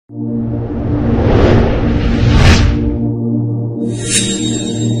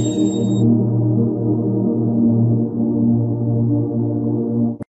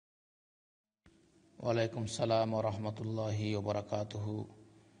সালাম ওয়া রাহমাতুল্লাহি ওয়া বারাকাতুহু।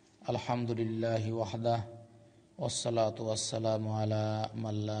 আলহামদুলিল্লাহি ওয়াহদাহ ওয়াসসালাতু ওয়াসসালামু আলা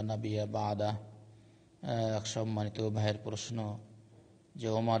মান লা নাবিয়্যা বা'দাহ। সম্মানিত ভাইয়ের প্রশ্ন যে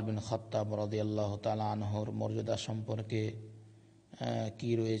ওমর বিন খাত্তাব রাদিয়াল্লাহু তাআলা আনহুর মর্যাদা সম্পর্কে কি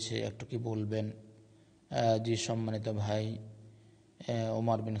রয়েছে একটু কি বলবেন? জি সম্মানিত ভাই,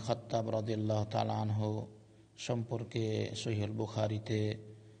 ওমর বিন খাত্তাব রাদিয়াল্লাহু তাআলা আনহু সম্পর্কে সহিহুল বুখারীতে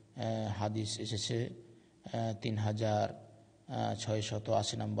হাদিস এসেছে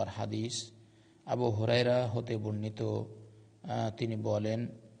 3680 নম্বর হাদিস। আবু হুরায়রা হতে বর্ণিত, তিনি বলেন,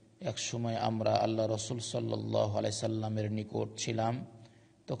 এক সময় আমরা আল্লাহ রসুল সাল্লাল্লাহু আলাইহি সাল্লামের নিকট ছিলাম।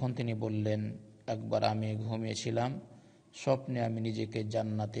 তখন তিনি বললেন, একবার আমি ঘুমিয়েছিলাম, স্বপ্নে আমি নিজেকে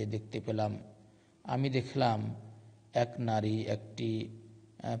জান্নাতে দেখতে পেলাম। আমি দেখলাম এক নারী একটি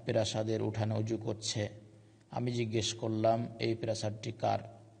প্রাসাদের উঠানে উজু করছে। আমি জিজ্ঞেস করলাম, এই প্রাসাদটি কার?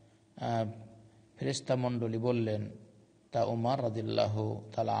 ফেরেশতা মণ্ডলী বললেন, তা উমর রাদিয়াল্লাহু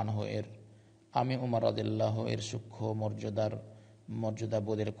তাআলা আনহু এর। আমি উমর রাদিয়াল্লাহু এর সূক্ষ্ম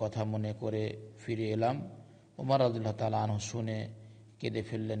মর্যাদাবোধের কথা মনে করে ফিরে এলাম। উমর রাদিয়াল্লাহু তাআলা আনহু শুনে কেঁদে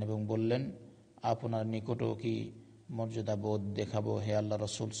ফেললেন এবং বললেন, আপনার নিকটও কি মর্যাদাবোধ দেখাবো হে আল্লাহ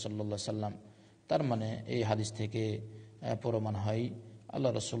রসুল সাল্লাল্লাহু আলাইহি সাল্লাম? তার মানে এই হাদিস থেকে প্রমাণ হয়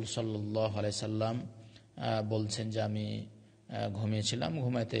আল্লাহ রসুল সাল্লাল্লাহু আলাইহি সাল্লাম বলছেন যে আমি ঘুমিয়েছিলাম,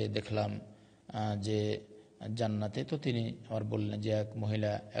 ঘুমাইতে দেখলাম যে জান্নাতে। তো তিনি আবার বললেন যে এক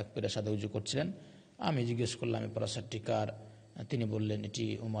মহিলা এক প্রাসাদে উজু করছিলেন। আমি জিজ্ঞেস করলাম, এই প্রাসাদটি কার? তিনি বললেন, এটি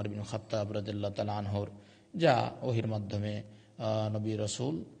উমর বিন খাত্তাব রাদিয়াল্লাহু তাআলা আনহুর। যা ওহির মাধ্যমে নবী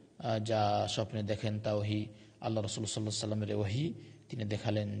রসুল যা স্বপ্নে দেখেন তা ওহি, আল্লাহ রসুল সাল্লাল্লাহু আলাইহি সাল্লামের ওহি। তিনি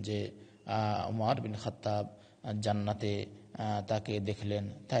দেখালেন যে উমর বিন খাত্তাব জান্নাতে তাকে দেখলেন।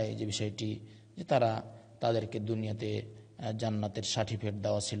 তাই যে বিষয়টি যে তাদেরকে দুনিয়াতে জান্নাতের সার্টিফিকেট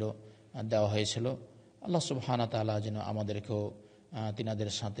দেওয়া হয়েছিল। আল্লাহ সুবহানাহু ওয়া তাআলা যেন আমাদেরকেও তিনাদের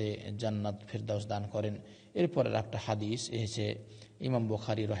সাথে জান্নাত ফেরদাউস দান করেন। এরপরের একটা হাদিস এসেছে, ইমাম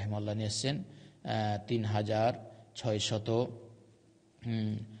বুখারী রাহিমাহুল্লাহ নিয়ে এসেছেন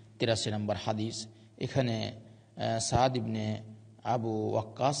 3683 নম্বর হাদিস। এখানে সাদ ইবনে আবু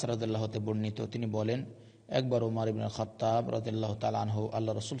ওয়াক্কাস রাদিয়াল্লাহু তাআলা বর্ণিত, তিনি বলেন, একবার উমর ইবনে খাত্তাব রাদিয়াল্লাহু তাআলা আনহু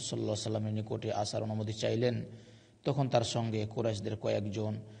আল্লাহ রাসূল সাল্লাল্লাহু আলাইহি সাল্লামের নিকটে আসার অনুমতি চাইলেন। তখন তার সঙ্গে কুরাইশদের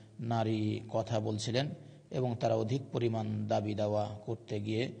কয়েকজন নারী কথা বলছিলেন এবং তারা অধিক পরিমাণ দাবি দাওয়া করতে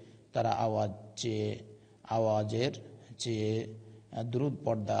গিয়ে তারা আওয়াজের চেয়ে দ্রুত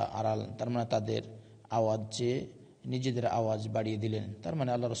পর্দা আড়াল, তার মানে তাদের আওয়াজ চেয়ে নিজেদের আওয়াজ বাড়িয়ে দিলেন। তার মানে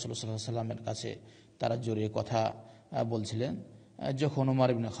আল্লাহ রাসূল সাল্লাল্লাহু আলাইহি সাল্লামের কাছে তারা জোরে কথা বলছিলেন। যখন উমর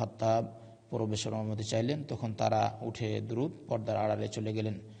ইবনে খাত্তাব প্রবেশের অনুমতি চাইলেন, তখন তারা উঠে দ্রুত পর্দার আড়ালে চলে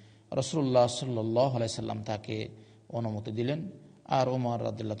গেলেন। রাসূলুল্লাহ সাল্লাল্লাহু আলাইহি সাল্লাম তাকে অনুমতি দিলেন আর ওমর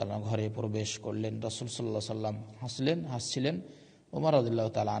রাদিয়াল্লাহু তাআলা ঘরে প্রবেশ করলেন। রাসূল সাল্লাল্লাহু আলাইহি সাল্লাম হাসছিলেন। ওমর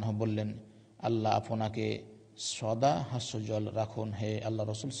রাদিয়াল্লাহু তাআলা আনহু বললেন, আল্লাহ আপনাকে সদা হাস্যজ্জ্বল রাখুন হে আল্লাহ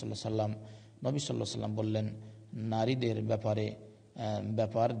রসুল সাল্লাল্লাহু আলাইহি সাল্লাম। নবী সাল্লাল্লাহু আলাইহি সাল্লাম বললেন, নারীদের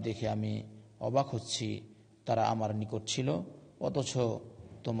ব্যাপার দেখে আমি অবাক হচ্ছি, তারা আমার নিকট ছিল, অথচ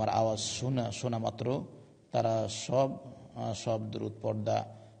তোমার আওয়াজ শোনা মাত্র তারা সব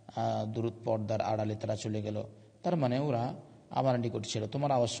দ্রুত পর্দার আড়ালে তারা চলে গেল। তার মানে ওরা আমার নিকট ছিল,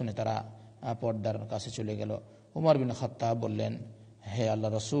 তোমার আওয়াজ শুনে তারা পর্দার কাছে চলে গেল। উমর বিন খাত্তাব বললেন, হে আল্লাহ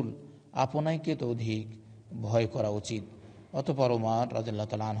রসুল, আপনাকে তো অধিক ভয় করা উচিত। অতঃপর উমর রাদিয়াল্লাহু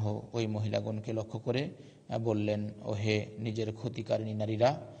তাআলা আনহু ওই মহিলাগণকে লক্ষ্য করে বললেন, ও হে নিজের ক্ষতিকারিণী নারীরা,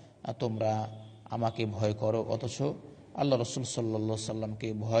 তোমরা আমাকে ভয় করো, অথচ আল্লাহ রসুল সাল্লাল্লাহু আলাইহি সাল্লামকে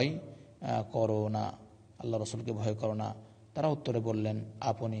ভয় করো না। তারা উত্তরে বললেন,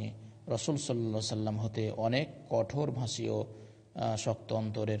 আপনি রসুল সাল্লাল্লাহু আলাইহি সাল্লাম হতে অনেক কঠোর ভাষী ও শক্ত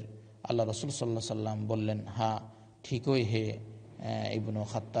অন্তরের। আল্লাহ রসুল সাল্লাল্লাহু আলাইহি সাল্লাম বললেন, হ্যাঁ ঠিকই হে ইবনু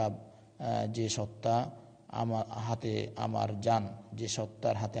খাত্তাব, যে সত্তার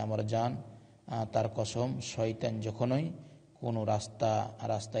হাতে আমার জান, তার কসম, শয়তান যখনই কোনো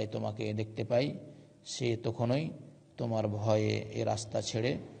রাস্তায় তোমাকে দেখতে পাই, সে তখনই তোমার ভয়ে এ রাস্তা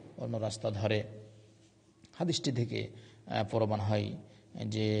ছেড়ে অন্য রাস্তা ধরে। হাদিসটি থেকে প্রমাণ হয়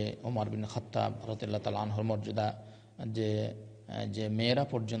যে ওমর বিন খাত্তাব রাদিয়াল্লাহু তাআলা আনহুর মর্যাদা, যে মেয়েরা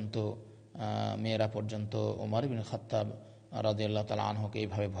পর্যন্ত ওমর বিন খাত্তাব রাদিয়াল্লাহু তাআলা আনহুকে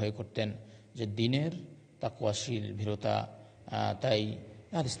এইভাবে ভয় করতেন যে দিনের তাকওয়াশীল ভীরতা। তাই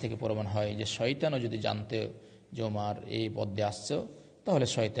হাদিস থেকে প্রমাণ হয় যে শয়তানও যদি জানতে যে ওমর এই পথ দিয়ে আসছে, তাহলে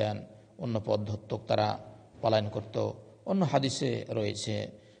শয়তান অন্য পথ ধরত, তারা পলায়ন করত। অন্য হাদিসে রয়েছে,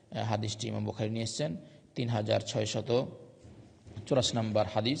 হাদিসটি ইমাম বুখারী নিয়ে এসেছেন 3684 নম্বর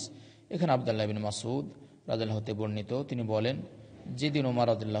হাদিস। এখানে আব্দুল্লাহ বিন মাসউদ রাদিয়াল্লাহু তাআলা বর্ণিত, তিনি বলেন, যেদিন ওমর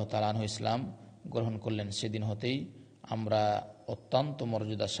রাদিয়াল্লাহু তাআলা আনহু ইসলাম গ্রহণ করলেন সেদিন হতেই আমরা অত্যন্ত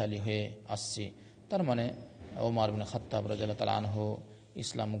মর্যাদাশালী হয়ে আসছি। তার মানে ওমর বিন খাত্তাব রাদিয়াল্লাহু তাআলা আনহু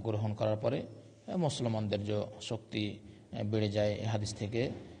ইসলাম গ্রহণ করার পরে মুসলমানদের যে শক্তি বেড়ে যায় এই হাদিস থেকে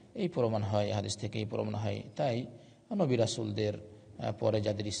এই প্রমাণ হয়, হাদিস থেকে এই প্রমাণ হয়। তাই নবী রাসূলদের পরে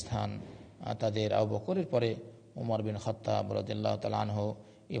যাদের স্থান, তাদের আবু বকরের পরে ওমর বিন খাত্তাব রাদিয়াল্লাহু তাআলা আনহু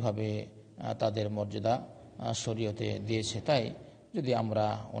এভাবে তাদের মর্যাদা শরীয়তে দিয়েছে। তাই যদি আমরা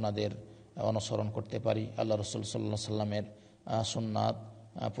ওনাদের অনুসরণ করতে পারি, আল্লাহ রাসূল সাল্লাল্লাহু আলাইহি সাল্লামের সুন্নাত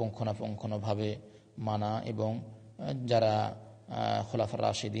পুঙ্খানুপুঙ্খভাবে মানা এবং যারা খোলাফা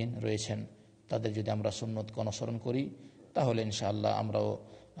রাশিদিন রয়েছেন তাদের যদি আমরা সুন্নতকে অনুসরণ করি তাহলে ইনশাআল্লাহ আমরাও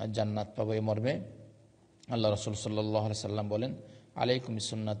জান্নাত পাবো। এই মর্মে আল্লাহ রাসূল সাল্লাল্লাহু আলাইহি সাল্লাম বলেন, আলাইকুম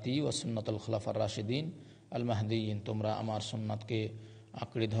সুন্নতি ওয়া সুন্নাতুল খোলাফার রাশিদিন আল মাহদিয়িন, তোমরা আমার সুন্নাতকে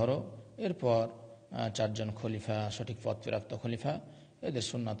আঁকড়ে ধরো, এরপর চারজন খলিফা, সঠিক পথ প্রাপ্ত খলিফা, এদের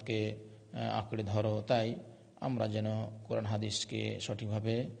সুন্নাতকে আঁকড়ে ধরো। তাই আমরা যেন কোরআন হাদিসকে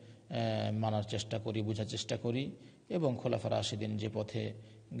সঠিকভাবে মানার চেষ্টা করি, বোঝার চেষ্টা করি এবং খোলাফা রাশিদিন যে পথে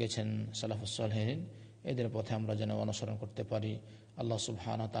গেছেন সালাফুস সালেহিন এদের পথে আমরা যেন অনুসরণ করতে পারি। আল্লাহ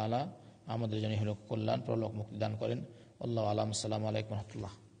সুবহানাহু ওয়া তাআলা আমাদের যেন ইহলোক কল্যাণ পরলোক মুক্তি দান করেন। আল্লাহু আলাম। আসসালামু আলাইকুম ওয়া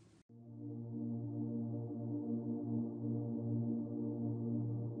রাহমাতুল্লাহ।